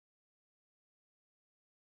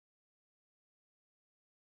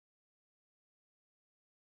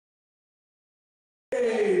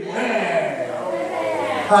Amen.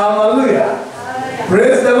 Hallelujah.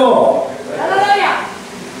 Praise the Lord. Hallelujah.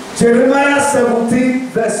 Jeremiah 17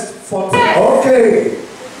 verse 14. Okay.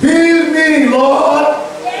 Heal me, Lord,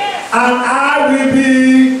 and I will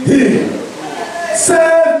be healed.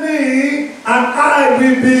 Save me, and I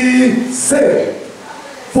will be saved.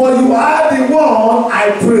 For you are the one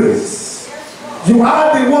I praise. You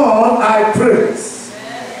are the one I praise.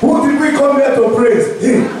 Who did we come here to praise?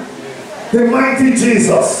 Him. The mighty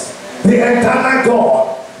Jesus, the eternal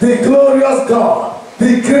God, the glorious God,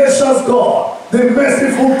 the gracious God, the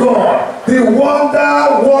merciful God, the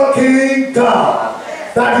wonder-working God.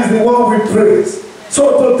 That is the one we praise.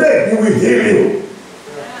 So today, He will heal you.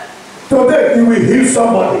 Today, He will heal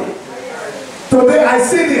somebody. Today, I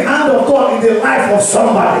see the hand of God in the life of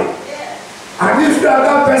somebody. And if you are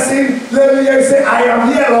that person, let me hear you say, I am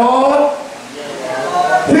here, Lord.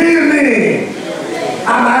 Heal me, and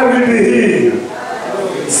I will be healed.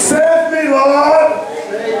 Save me, Lord,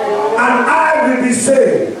 and I will be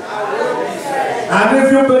saved. And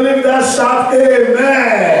if you believe that, shout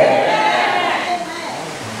amen.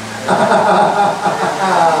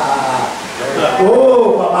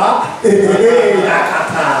 Oh, Baba.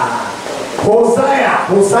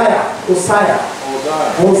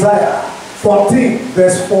 Hosea 14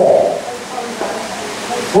 verse 4.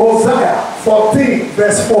 Hosea 14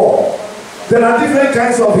 verse 4. There are different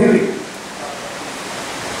kinds of healing.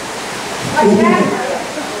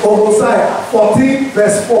 Oh, Hosea 14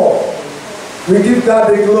 verse 4. We give God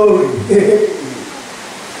the glory.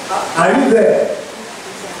 Are you there?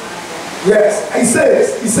 Yes.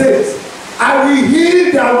 He says, I will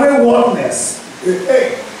heal their waywardness.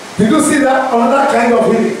 Hey, did you see that? Another kind of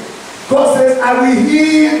healing. God says, I will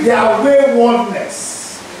heal their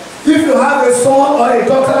waywardness. If you have a son or a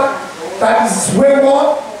daughter that is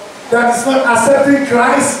wayward, that is not accepting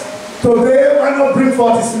Christ, today, why not bring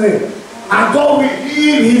forth His name? And God will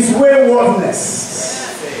heal his waywardness.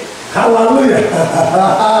 Hallelujah.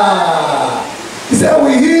 He said,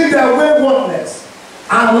 we heal their waywardness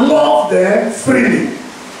and love them freely.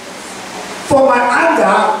 For my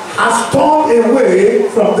anger has turned away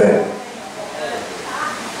from them.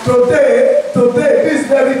 Today, this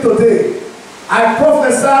very today, I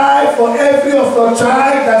prophesy for every of your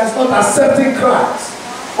child that is not accepting Christ,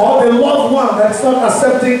 or the loved one that is not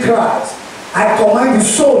accepting Christ. I command his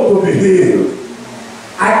soul to be healed.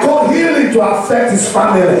 I call healing to affect his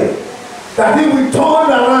family. That he will turn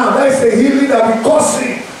around. That is a healing that will cause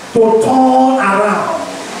him to turn around.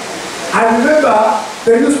 I remember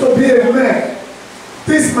there used to be a man.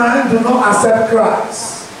 This man do not accept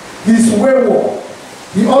Christ. He's wayward.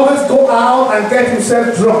 He always go out and get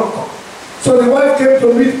himself drunk. So the wife came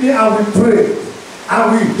to meet me and we prayed.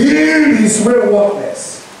 And we healed his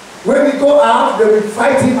waywardness. When he go out, they will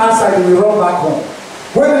fight him outside and we run back home.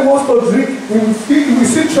 When he wants to drink, we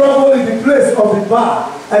see trouble in the place of the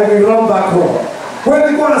bar and we run back home. When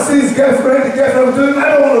he go and see his girlfriend, the girlfriend will tell him, I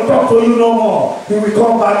don't want to talk to you no more. He will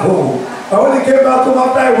come back home. And when he came back home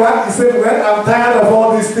after a while, he said, well, I'm tired of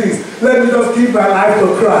all these things. Let me just give my life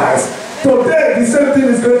to Christ. Today, the same thing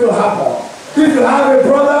is going to happen. If you have a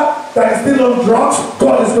brother that is still on drugs,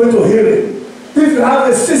 God is going to heal him. If you have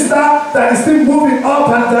a sister that is still moving up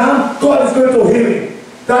and down, God is going to heal him.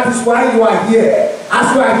 That is why you are here.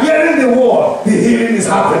 As you are hearing the word, the healing is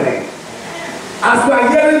happening. As you are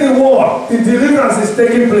hearing the word, the deliverance is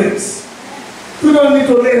taking place. You don't need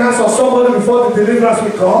to lay hands on somebody before the deliverance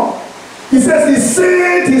will come. He says he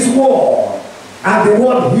sent his word, and the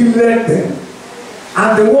word healed them,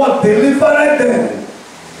 and the word delivered them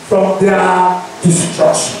from their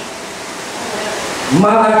destruction.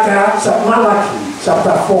 Malachi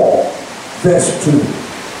chapter 4 verse 2.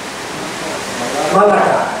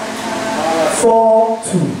 Malachi 4:2.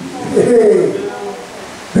 Hey.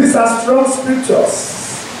 These are strong scriptures.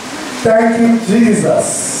 Thank you,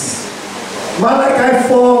 Jesus. Malachi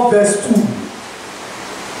 4 verse 2.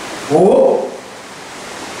 Oh.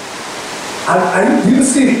 And you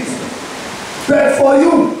see it. But for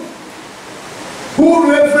you who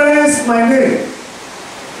reverence my name,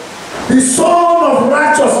 the Son of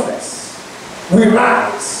Righteousness will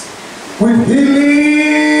rise with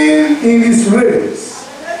healing in his rays,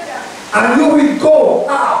 and you will go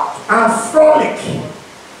out and frolic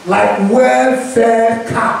like well-fed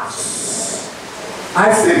calves.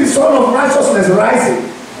 I see the Son of Righteousness rising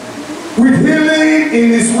with healing in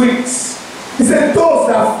his wings. He said, those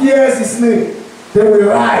that fear his name, they will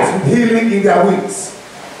rise with healing in their wings.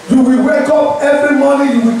 You will wake up every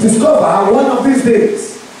morning, you will discover one of these days.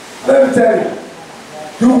 Let me tell you.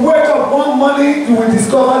 You wake up one morning, you will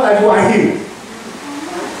discover that you are healed.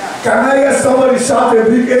 Can I hear somebody shout a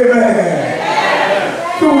big amen?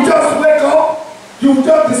 You will just wake up, you will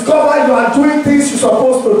just discover you are doing things you're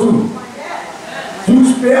supposed to do.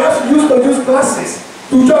 You perhaps used to use glasses.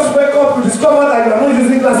 You just wake up, you discover that you are not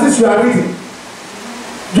using glasses, you are reading.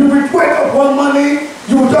 You will wake up one morning,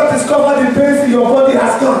 you will just discover the pains in your body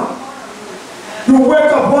has gone. You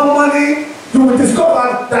wake up one morning, you will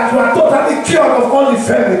discover that you are totally cured of all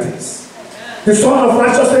infirmities. The Son of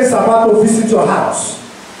Righteousness is about to visit your house.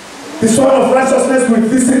 The Son of Righteousness will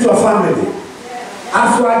visit your family.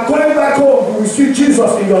 As you are going back home, you will see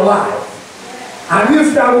Jesus in your life. And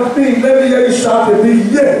if you are with me, let me hear you shout a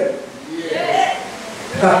big yeah.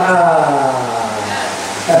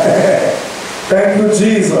 Thank you,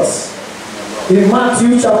 Jesus. In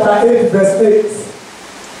Matthew chapter 8, verse 8.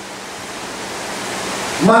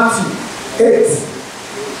 Matthew 8.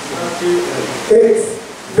 8,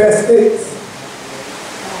 verse 8.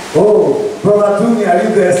 Oh, Brother Tony, are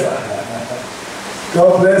you there, sir?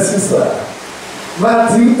 God bless you, sir.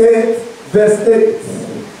 Matthew 8, verse 8.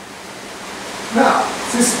 Now,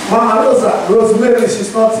 since Mama Rosemary,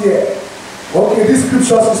 she's not here. Okay, this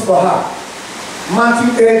scripture is for her.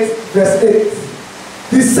 Matthew 8, verse 8.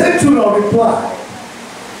 The centurion replied,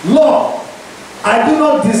 Lord, I do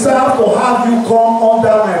not deserve to have you come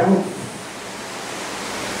under my roof.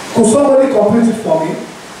 Could somebody complete it for me?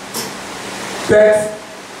 But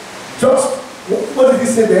just, what did he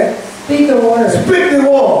say there? Speak the word. Speak the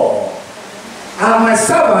word. And my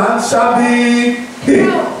servant shall be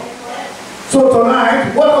healed. So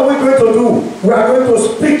tonight, what are we going to do? We are going to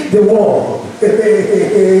speak the word.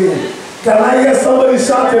 Can I hear somebody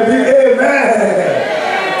shout a big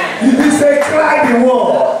amen? He didn't say cry the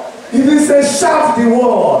word. He didn't say shout the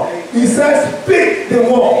word. He said speak the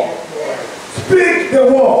word. Speak the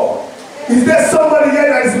word. Is there somebody here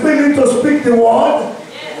that is willing to speak the word?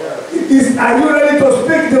 Are you ready to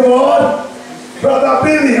speak the word? Brother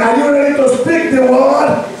Billy, are you ready to speak the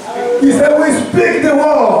word? He said, we speak the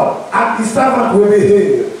word, and the servant will be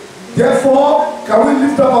healed. Therefore, can we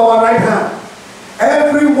lift up our right hand?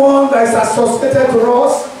 Everyone that is associated to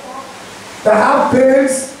us, that have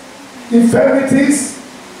pains, infirmities,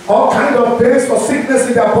 all kinds of pains or sickness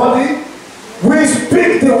in their body, we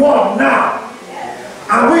speak the word now.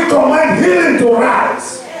 And we command healing to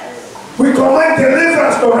rise. We command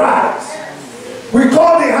deliverance to rise. We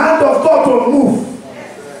call the hand of God to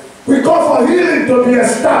move. We call for healing to be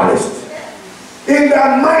established. In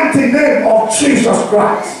the mighty name of Jesus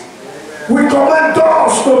Christ. We command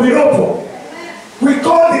doors to be opened. We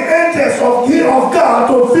call the angels of God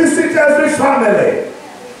to visit every family.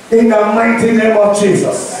 In the mighty name of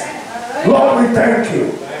Jesus. Lord, we thank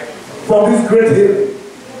you for this great healing.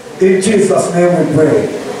 In Jesus' name we pray.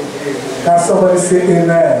 Can somebody say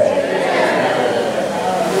amen?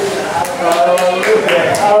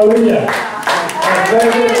 Hallelujah. That's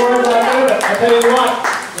very good word right there. I tell you what,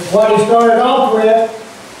 it's what he started off with.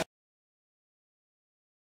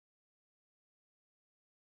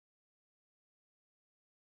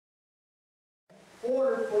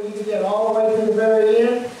 Order for you to get all the way to the very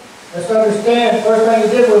end. Let's understand, first thing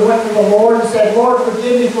he did was went to the Lord and said, Lord,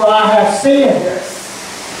 forgive me for I have sinned.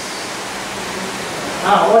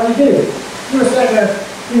 Now, what did he do? He was sitting there,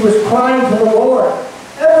 he was crying to the Lord.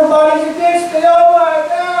 Everybody's against me, oh my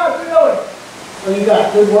God, you know it. So you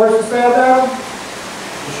got good words to say about him?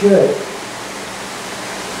 You should.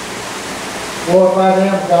 Glorify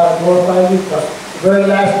them, God glorify you. Because the very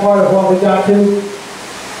last part of what we got to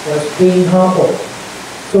was being humble.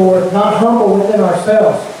 So we're not humble within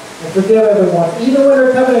ourselves. And forgive everyone. Even when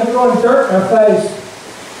they're coming and throwing dirt in our face,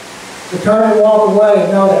 to turn and walk away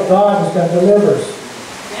and know that God is going to deliver us.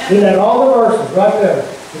 He had all the verses right there.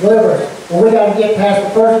 Deliver us. But we got to get past the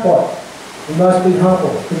first part. We must be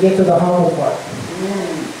humble to get to the humble part.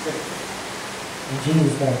 In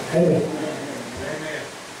Jesus' name. Amen.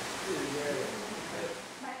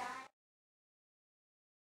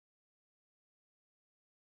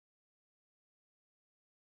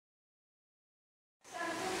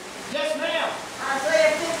 Yes, ma'am.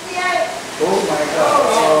 Isaiah 58. Oh my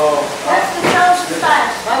God. That's the chosen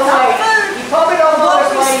fast. By the way, you probably don't know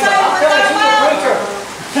this lady, but I'll tell you she's a preacher.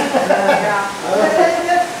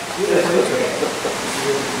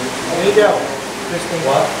 There you go. Christine.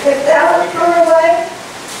 What? If thou wilt turn away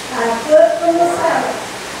thy foot from the Sabbath,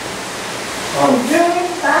 from doing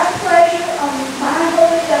thy pleasure on my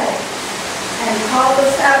holy day, and call the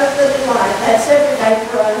Sabbath a delight. That's every day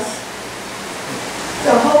for us.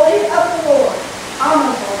 The holy of the Lord,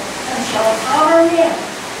 honorable, and shall honor him,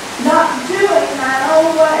 not doing thine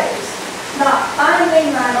own ways, not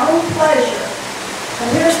finding thine own pleasure. And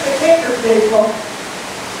here's the kicker, people.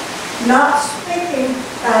 Not speaking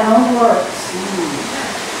thine own words.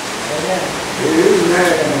 Amen.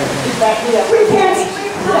 We can't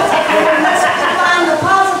speak positive unless we find the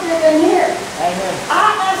positive in here.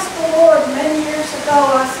 I asked the Lord many years ago,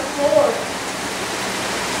 I said, Lord,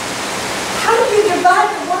 how do you divide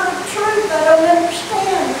the word of truth? I don't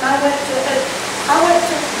understand. And I went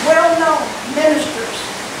to well-known ministers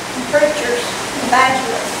and preachers and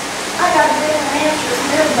evangelists. I got a different answer from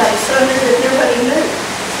everybody, so I knew that everybody knew.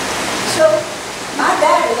 So my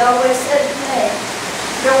daddy always said to me,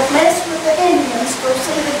 don't mess with the Indians, go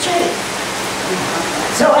see the chief.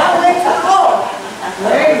 So I went to the Lord.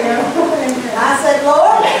 There you go. I said,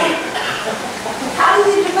 Lord, how do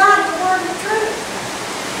you divide the word of truth?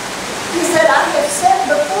 He said, I have set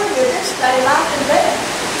before you this day life and death.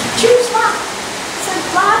 Choose life. He said,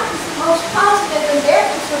 life is the most positive and death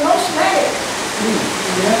is the most negative.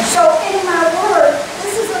 So in my word,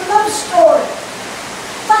 this is a love story.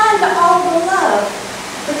 Find all the love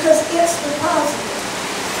because it's the positive.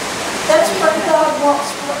 That's what God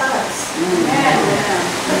wants for us. Amen.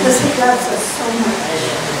 Because He loves us so much.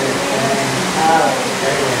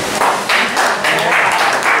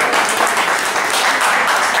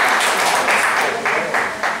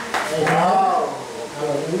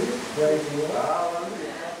 Hallelujah. Praise the Lord.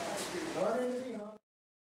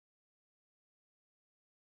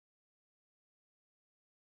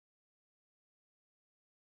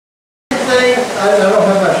 I don't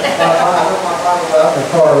have my Bible out in the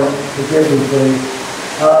car. Forgive me, please.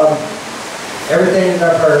 Everything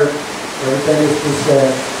that I've heard, everything that's been said,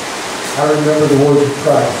 I remember the words of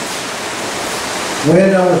Christ. When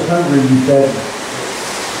I was hungry, you fed me.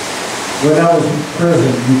 When I was in prison,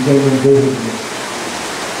 you came and visited me.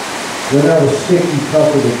 When I was sick, you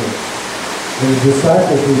comforted me. And the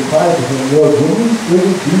disciples replied to him, Lord, when we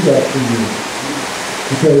do that for you?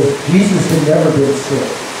 Because Jesus had never been sick.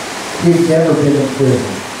 He had never been in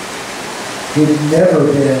prison. He had never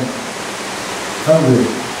been hungry.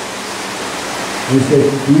 He said, if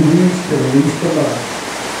you do these to the least of mine,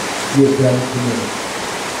 you have done it to me.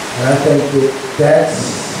 And I think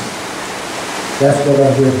that's what I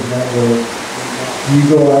heard in that word. You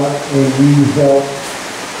go out and you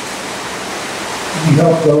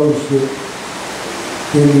help those that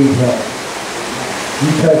need help. You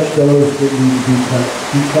touch those that need to be touched.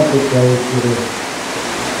 You comfort those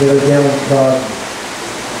that are downtrodden.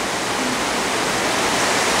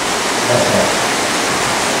 That's all.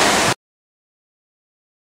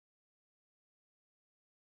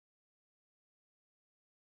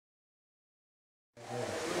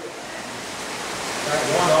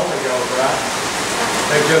 One Holy Ghost, right?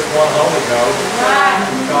 They just one Holy Ghost. Right.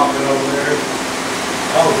 Talking over there.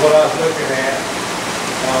 That was what I was looking at.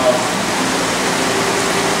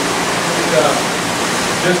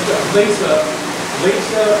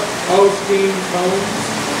 Lisa Osteen Combs.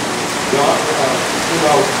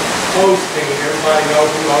 Osteen. Everybody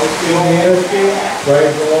knows who Osteen is.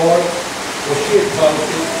 Praise the Lord. Well, she had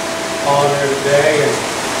posted on there today, and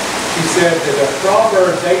she said that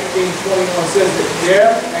Proverbs 18:21 says that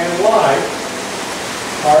death and life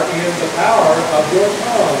are in the power of your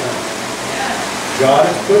tongue. God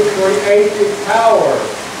has put creative power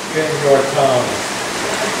in your tongue.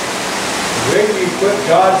 When you put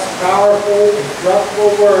God's powerful,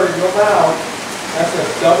 incorruptible word in your mouth, that's a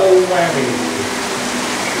double whammy.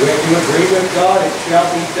 When you agree with God, it shall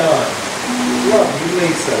be done. Love you,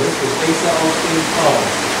 Lisa. This is Lisa Osteen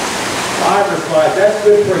Combs. I replied, that's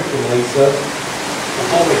good preaching, Lisa. The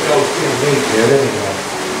Holy Ghost in me did anyway.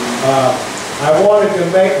 I wanted to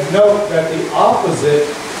make note that the opposite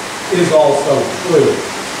is also true.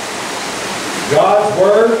 God's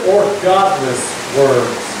word or godless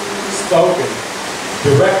words spoken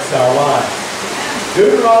directs our lives.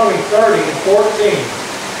 Deuteronomy 30:14.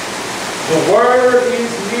 The word is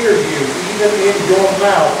near you, even in your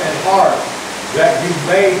mouth and heart, that you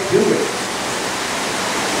may do it.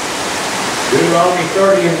 Deuteronomy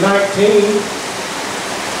 30:19.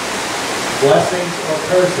 Blessings or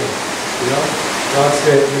cursings. God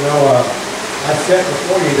said, I set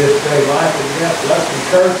before you this day life and death, blessing and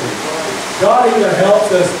cursing. God even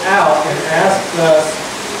helps us out and asks us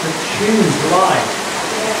to choose life,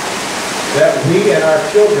 that we and our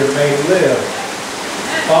children may live.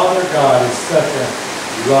 Father God is such a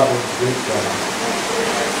loving, good God.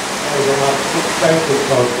 That was on my Facebook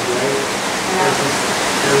post today. This is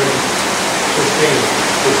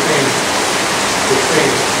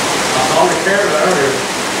Christine. I saw the camera earlier.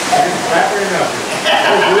 I didn't clap her enough.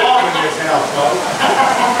 There's love in this house, folks.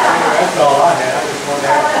 Anyway, that's all I had. I just wanted to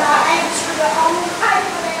have Answer the only type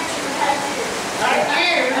of answer that is. Thank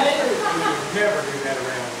you. Never do that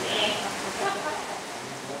around.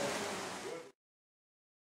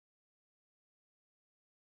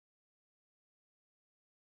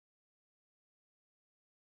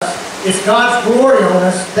 it's God's glory on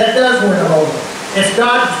us that does win them over. It's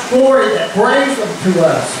God's glory that brings them to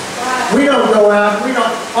us. We don't go out,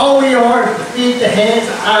 all we are is the feet, the hands,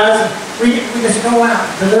 the eyes, and we just go out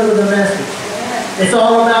and deliver the message. It's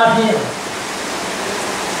all about Him.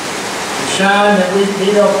 The shine that we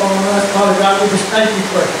need upon us, Father God, we just thank you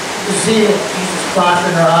for the zeal of Jesus Christ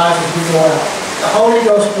in our eyes as we go out. The Holy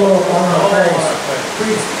Ghost flow upon our face.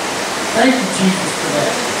 Please, thank you, Jesus, for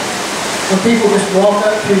that. When people just walk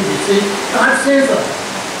up to you, see, God sends them.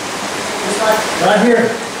 Just like right here.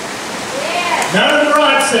 Yeah. None of the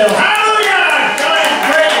garage sale. Hallelujah! God is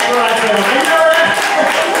great at garage sale. You know that?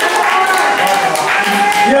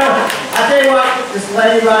 You know, I tell you what, this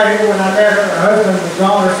lady right here, when I met her husband was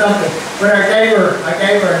gone or something, when I gave her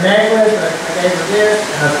a necklace, I gave her this,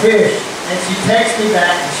 and a fish. And she texted me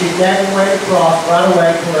back, and she gave away the cross right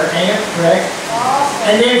away to her aunt, correct?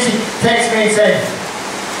 And then she texted me and said,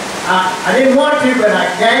 I didn't want to, but I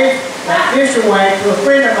gave that fish away to a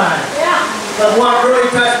friend of mine. Yeah. But what really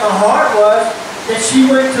touched my heart was that she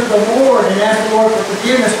went to the Lord and asked the Lord for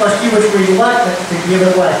forgiveness because she was reluctant to give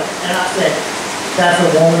it away. And I said, that's a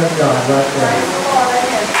woman of God right there.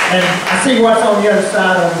 And I see what's on the other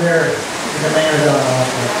side over there is a man of God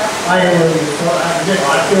also. I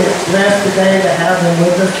feel blessed today to have them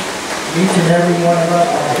with us, each and every one of us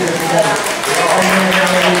here today. Amen.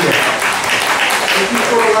 Hallelujah. Thank you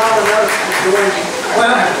for allowing us to join you.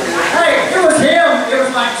 Well, hey, it was him. It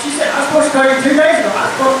was like, she said, I was supposed to call you 2 days ago. I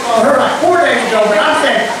was supposed to call her like 4 days ago. But I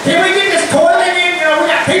said, can we get this toilet in? You know, we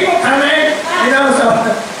got people coming. You know, so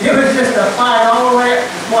it was just a fight all the way.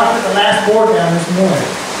 That's why I put the last board down this morning.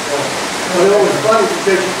 Well, it was funny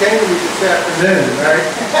because she came to me this afternoon, right?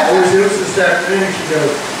 It was this afternoon. She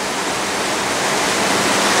goes,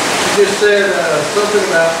 she just said something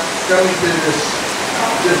about coming to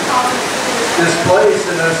this place,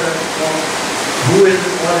 and I said, well, who is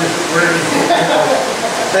it, what is it, where is it?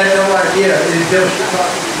 I had no idea until she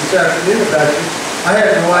talked to me this afternoon about you. I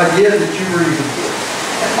had no idea that you were even here.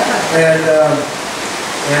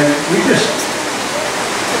 And we just,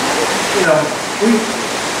 you know,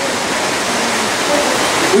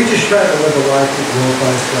 we just try to live a life that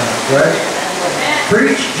glorifies God, right?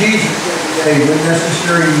 Preach Jesus every day when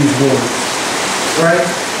necessary, use words, right?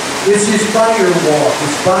 It's by your walk.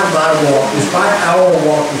 It's by my walk. It's by our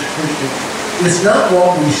walk as Christians. It's not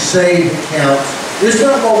what we say that counts. It's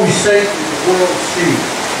not what we say that the world sees.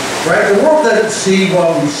 Right? The world doesn't see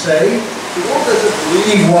what we say. The world doesn't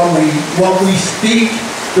believe what we speak.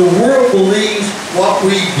 The world believes what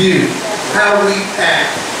we do, how we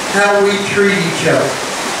act, how we treat each other.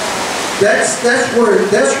 That's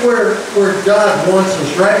where God wants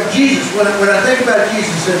us, right? Jesus, when I think about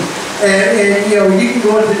Jesus and you know, you can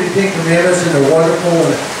go into the Ten Commandments and they're wonderful,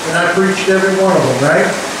 and I preached every one of them, right?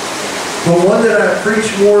 But one that I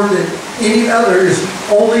preach more than any other is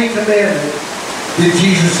the only commandment that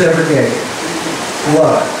Jesus ever gave.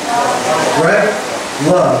 Love. Right?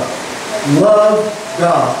 Love. Love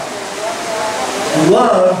God.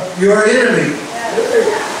 Love your enemy.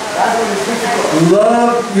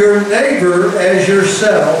 Love your neighbor as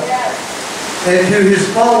yourself. And to his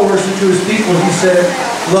followers and to his people, he said,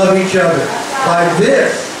 love each other. By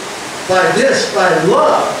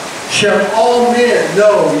love, shall all men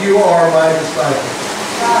know you are my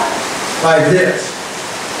disciples. By this.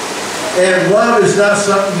 And love is not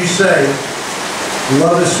something you say.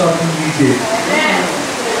 Love is something you do. Amen.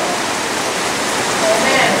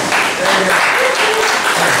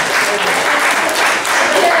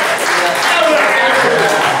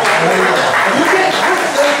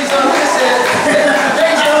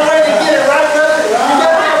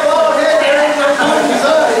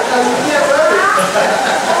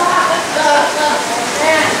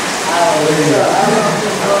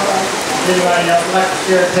 Anybody else like to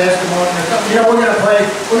share a testimony or something? You know, we're going to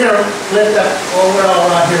lift up, well, we're all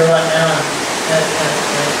right here right now, and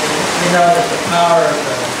we know that the power of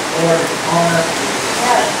the Lord is upon us.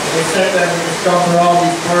 We sit there and we just go through all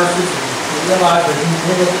these verses, and we realize the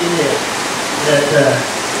humility is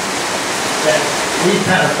that we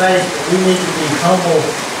kind of face, that we need to be humble,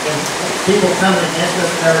 and people coming against us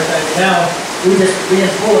and everything. Now, we just being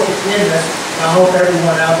full of forgiveness. I hope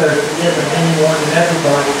everyone out there is forgiving anyone and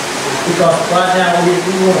everybody. Because right now we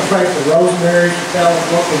want to pray for Rosemary to tell us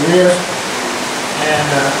what the risk. And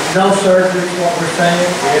no surgery is what we're saying.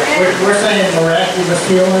 We're saying miraculous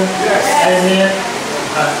healing. Amen.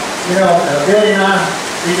 You know, Billy and I,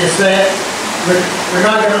 we just said, we're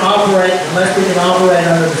not going to operate unless we can operate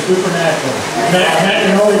under the supernatural. And that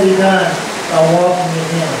can only be done by walking in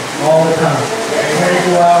Him all the time.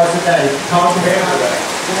 24 hours a day. Talking about Him,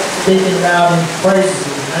 speaking about Him, praises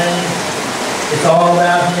His name. It's all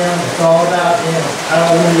about Him. It's all about Him.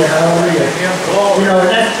 Hallelujah, hallelujah. You know,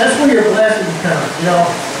 that's where your blessings come, you know.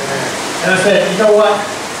 And I said, you know what?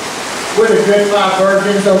 We're the good 5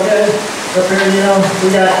 virgins, okay? Up here, you know,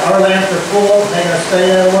 we got our lamps are full. They're going to stay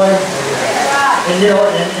that way. And, you know,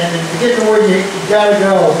 and to get to where you got to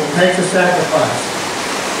go, it takes a sacrifice.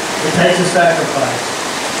 It takes a sacrifice.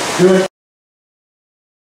 Do it.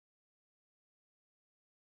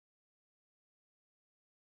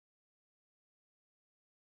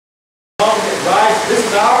 Right? This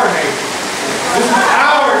is our nation. This is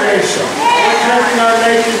our nation. We're turning our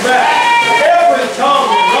nation back. Every tongue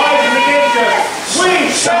rising against us, we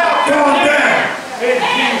shall condemn in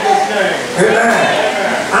Jesus' name. Amen.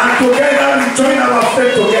 And together we join our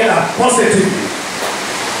faith together positively.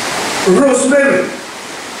 Rosemary,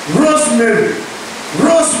 Rosemary,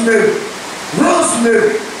 Rosemary,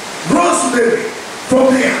 Rosemary, Rosemary,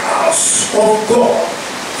 from the house of God,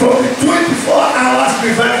 from the 24 hours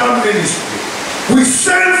revival ministry, we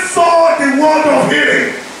send forth the word of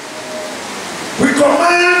healing. We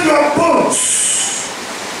command your bones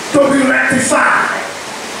to be rectified.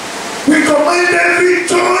 We command every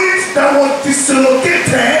joint that was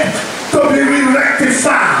dislocated to be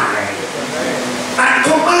rectified. I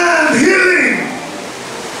command healing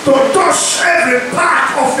to touch every part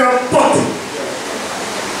of your body.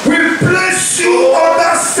 We place you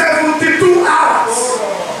under 72 hours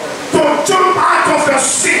to jump out of your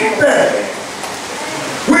sick bed.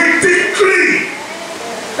 We decree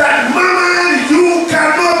that, mama, you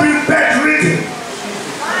cannot be bedridden.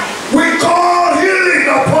 We call healing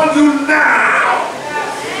upon you now.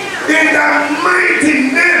 In the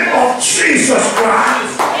mighty name of Jesus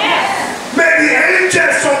Christ. May the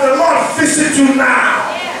angels of the Lord visit you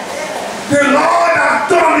now. The Lord has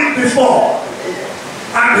done it before,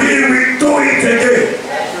 and He will do it again.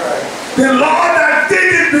 The Lord has did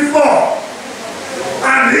it before,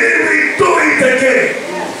 and He will do it again.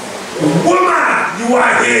 Woman, you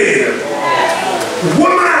are healed.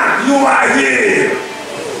 Woman, you are healed.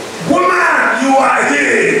 Woman, you are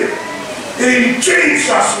healed. In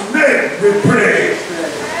Jesus' name we pray.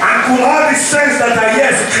 And to all the saints that are here,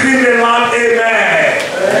 scream aloud, amen.